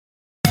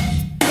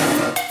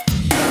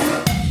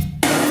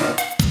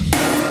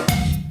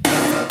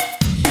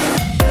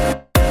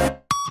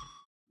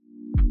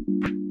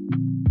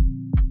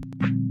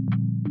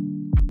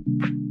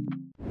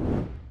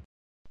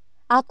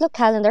Outlook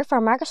Calendar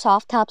from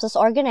Microsoft helps us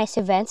organize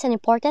events and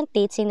important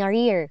dates in our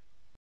year.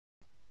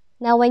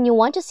 Now, when you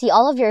want to see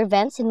all of your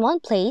events in one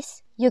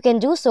place, you can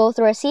do so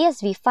through a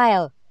CSV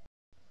file.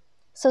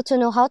 So to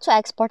know how to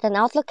export an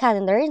Outlook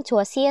calendar into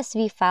a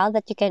CSV file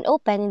that you can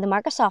open in the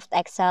Microsoft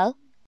Excel,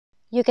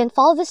 you can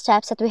follow the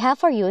steps that we have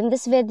for you in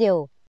this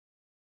video.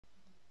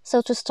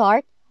 So to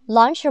start,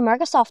 launch your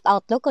Microsoft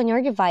Outlook on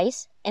your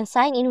device and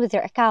sign in with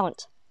your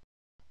account.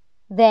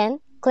 Then,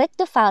 click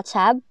the File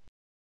tab,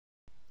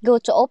 go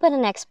to Open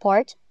and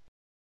Export,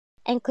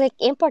 and click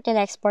Import and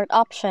Export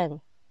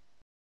option.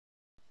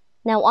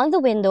 Now on the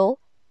window,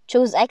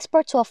 choose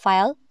Export to a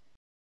File,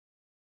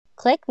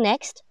 click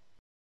Next,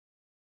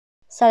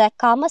 select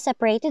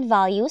comma-separated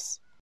values,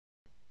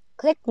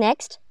 click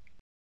Next,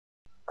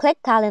 click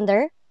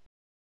Calendar,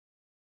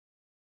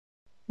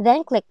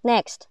 then click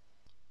Next.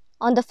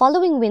 On the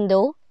following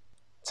window,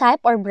 type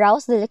or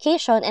browse the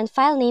location and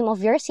file name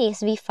of your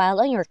CSV file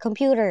on your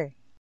computer.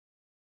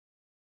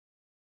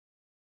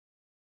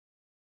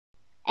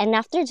 And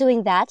after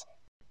doing that,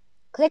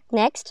 click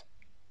Next,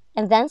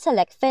 and then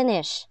select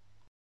Finish.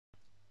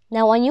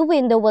 Now a new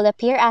window will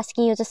appear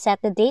asking you to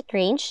set the date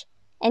range,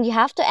 and you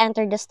have to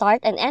enter the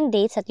start and end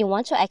dates that you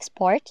want to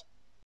export.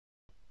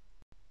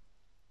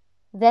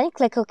 Then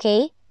click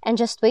OK, and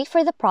just wait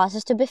for the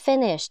process to be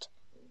finished.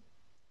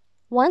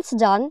 Once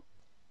done,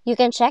 you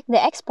can check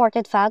the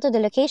exported file to the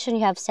location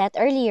you have set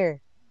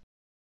earlier.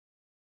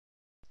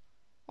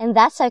 And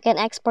that's how you can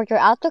export your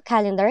Outlook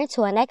calendar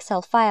into an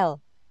Excel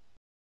file.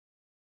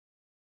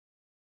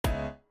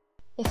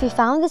 If you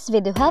found this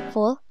video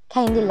helpful,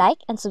 kindly like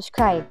and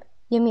subscribe.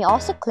 You may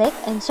also click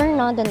and turn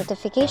on the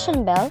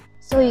notification bell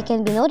so you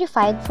can be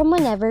notified from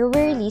whenever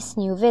we release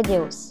new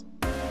videos.